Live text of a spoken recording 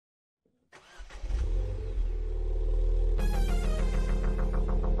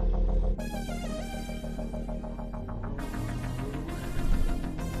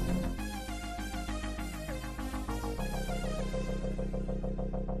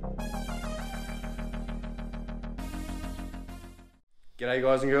G'day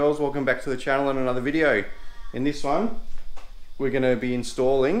guys and girls, welcome back to the channel and another video. In this one, we're going to be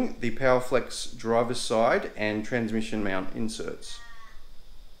installing the Powerflex driver's side and transmission mount inserts.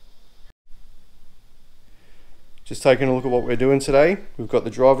 Just taking a look at what we're doing today. We've got the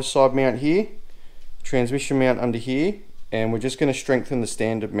driver's side mount here, transmission mount under here, and we're just going to strengthen the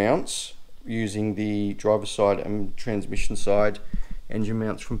standard mounts using the driver's side and transmission side engine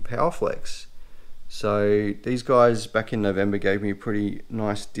mounts from Powerflex. So these guys back in November gave me a pretty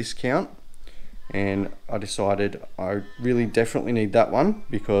nice discount, and I decided I really definitely need that one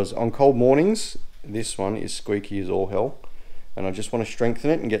because on cold mornings this one is squeaky as all hell, and I just want to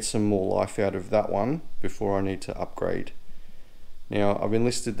strengthen it and get some more life out of that one before I need to upgrade. Now I've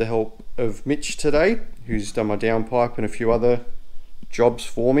enlisted the help of Mitch today, who's done my downpipe and a few other jobs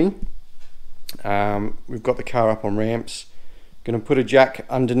for me. We've got the car up on ramps. Going to put a jack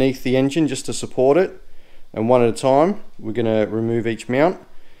underneath the engine just to support it, and one at a time we're going to remove each mount,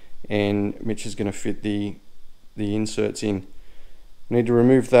 and Mitch is going to fit the inserts in. We need to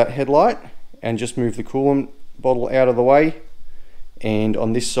remove that headlight and just move the coolant bottle out of the way, and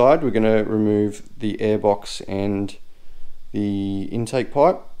on this side we're going to remove the airbox and the intake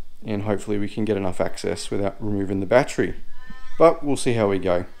pipe, and hopefully we can get enough access without removing the battery, but we'll see how we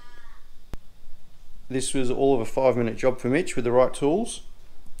go. This was all of a 5-minute job for Mitch with the right tools.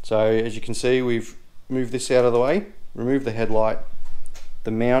 So as you can see, we've moved this out of the way, removed the headlight.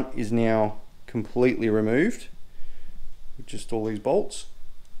 The mount is now completely removed with just all these bolts,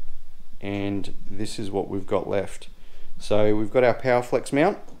 and this is what we've got left. So we've got our Powerflex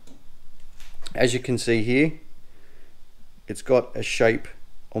mount. As you can see here, it's got a shape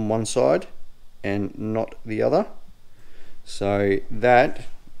on one side and not the other. So that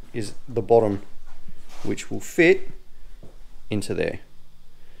is the bottom, which will fit into there.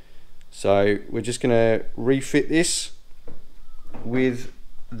 So we're just going to refit this with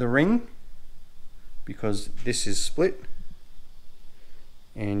the ring because this is split,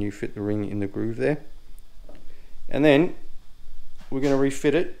 and you fit the ring in the groove there, and then we're going to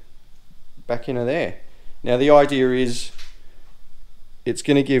refit it back into there. Now the idea is it's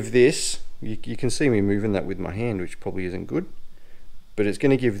going to give this, you can see me moving that with my hand, which probably isn't good, but it's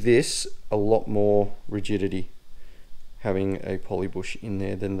going to give this a lot more rigidity having a poly bush in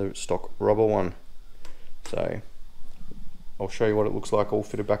there than the stock rubber one. So I'll show you what it looks like all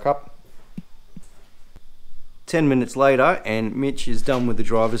fitted back up. 10 minutes later and Mitch is done with the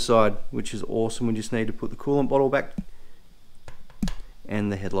driver's side, which is awesome. We just need to put the coolant bottle back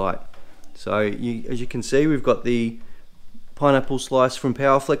and the headlight. So as you can see, we've got the pineapple slice from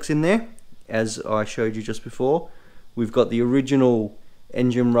Powerflex in there, as I showed you just before. We've got the original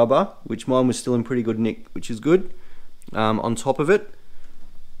engine rubber, which mine was still in pretty good nick, which is good, on top of it.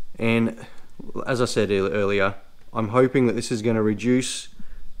 And as I said earlier, I'm hoping that this is going to reduce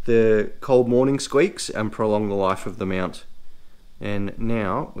the cold morning squeaks and prolong the life of the mount. And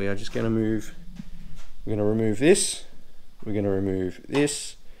now we are just going to move, we're going to remove this, we're going to remove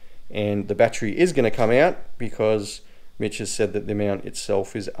this, and the battery is going to come out because Mitch has said that the mount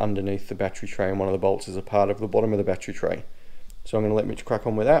itself is underneath the battery tray and one of the bolts is a part of the bottom of the battery tray. So I'm going to let Mitch crack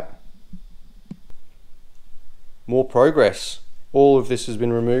on with that. More progress. All of this has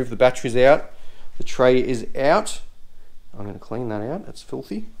been removed. The battery's out. The tray is out. I'm going to clean that out. That's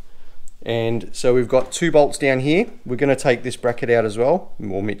filthy. And so we've got 2 bolts down here. We're going to take this bracket out as well.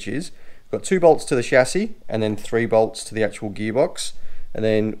 More Mitch is. We've got 2 bolts to the chassis and then 3 bolts to the actual gearbox. And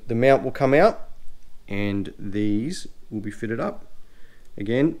then the mount will come out and these will be fitted up.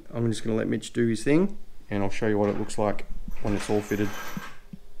 Again, I'm just going to let Mitch do his thing and I'll show you what it looks like when it's all fitted.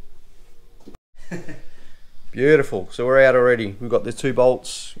 Beautiful. So we're out already. We've got the 2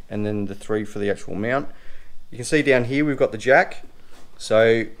 bolts and then the 3 for the actual mount. You can see down here we've got the jack.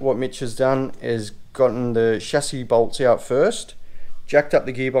 So what Mitch has done is gotten the chassis bolts out first, jacked up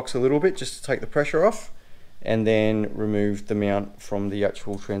the gearbox a little bit just to take the pressure off, and then removed the mount from the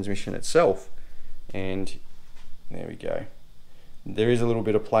actual transmission itself. And there we go. There is a little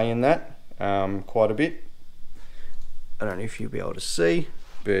bit of play in that, quite a bit. I don't know if you'll be able to see,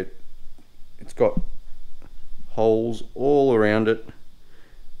 but it's got holes all around it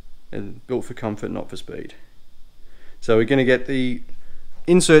and built for comfort, not for speed. So we're going to get the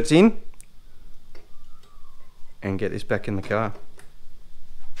inserts in and get this back in the car.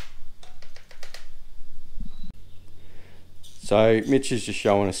 So Mitch is just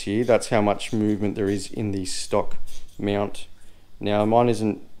showing us here, that's how much movement there is in the stock mount. Now mine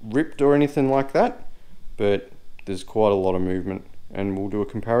isn't ripped or anything like that, but there's quite a lot of movement, and we'll do a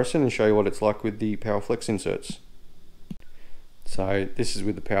comparison and show you what it's like with the Powerflex inserts. So this is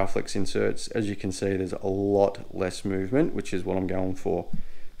with the Powerflex inserts. As you can see, there's a lot less movement, which is what I'm going for.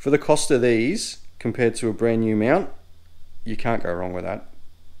 For the cost of these, compared to a brand new mount, you can't go wrong with that.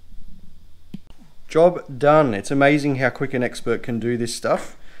 Job done. It's amazing how quick an expert can do this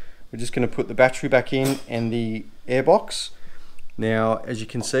stuff. We're just going to put the battery back in and the airbox. Now, as you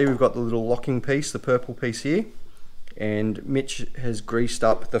can see, we've got the little locking piece, the purple piece here, and Mitch has greased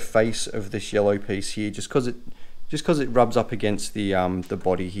up the face of this yellow piece here just because it rubs up against the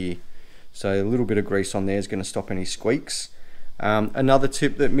body here. So a little bit of grease on there is going to stop any squeaks. Another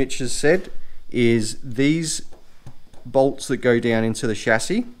tip that Mitch has said is these bolts that go down into the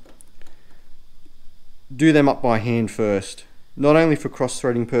chassis, do them up by hand first. Not only for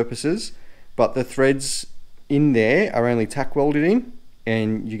cross-threading purposes, but the threads in there are only tack welded in,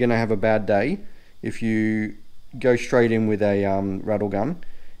 and you're going to have a bad day if you go straight in with a rattle gun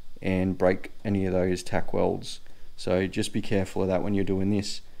and break any of those tack welds. So just be careful of that when you're doing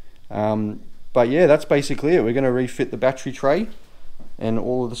this. But yeah, that's basically it. We're going to refit the battery tray and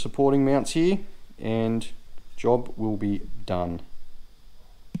all of the supporting mounts here, and job will be done.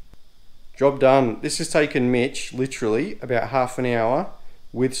 Job done. This has taken Mitch literally about half an hour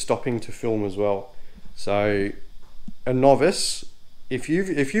with stopping to film as well. So a novice, if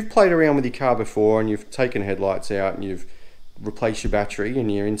you've played around with your car before and you've taken headlights out and you've replaced your battery in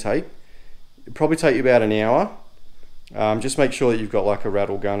your intake, it'll probably take you about an hour. Just make sure that you've got like a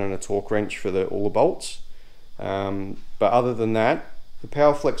rattle gun and a torque wrench for all the bolts. But other than that, the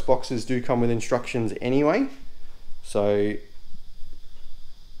Powerflex boxes do come with instructions anyway. So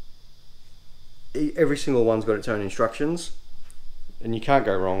every single one's got its own instructions and you can't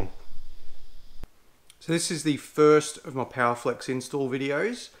go wrong. So this is the first of my Powerflex install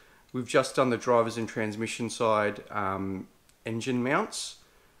videos. We've just done the drivers and transmission side engine mounts.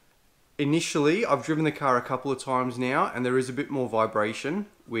 Initially, I've driven the car a couple of times now and there is a bit more vibration,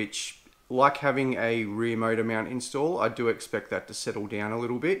 which, like having a rear motor mount install, I do expect that to settle down a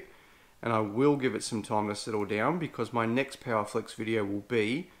little bit, and I will give it some time to settle down because my next Powerflex video will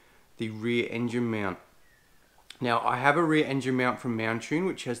be the rear engine mount. Now, I have a rear engine mount from Mountune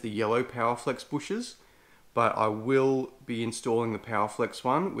which has the yellow Powerflex bushes, but I will be installing the Powerflex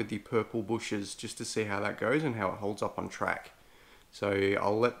one with the purple bushes just to see how that goes and how it holds up on track. So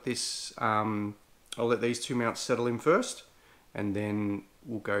I'll let these two mounts settle in first, and then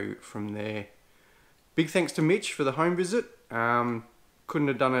we'll go from there. Big thanks to Mitch for the home visit. Couldn't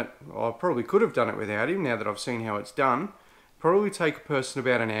have done it, or I probably could have done it without him now that I've seen how it's done. Probably take a person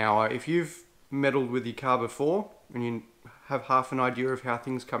about an hour. If you've meddled with your car before and you have half an idea of how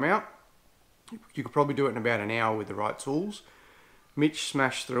things come out, you could probably do it in about an hour with the right tools. Mitch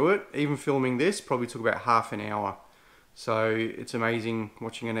smashed through it. Even filming this probably took about half an hour. So it's amazing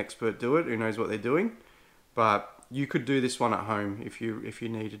watching an expert do it who knows what they're doing. But you could do this one at home if you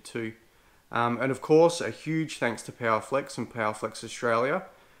needed to. And of course, a huge thanks to Powerflex and Powerflex Australia.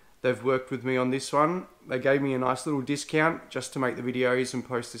 They've worked with me on this one. They gave me a nice little discount just to make the videos and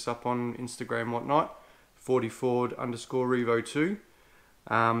post this up on Instagram and whatnot. 40Ford_Revo2.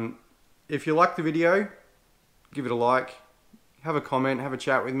 If you like the video, give it a like, have a comment, have a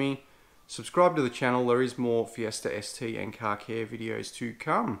chat with me. Subscribe to the channel. There is more Fiesta ST and car care videos to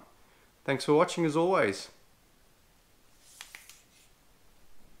come. Thanks for watching as always.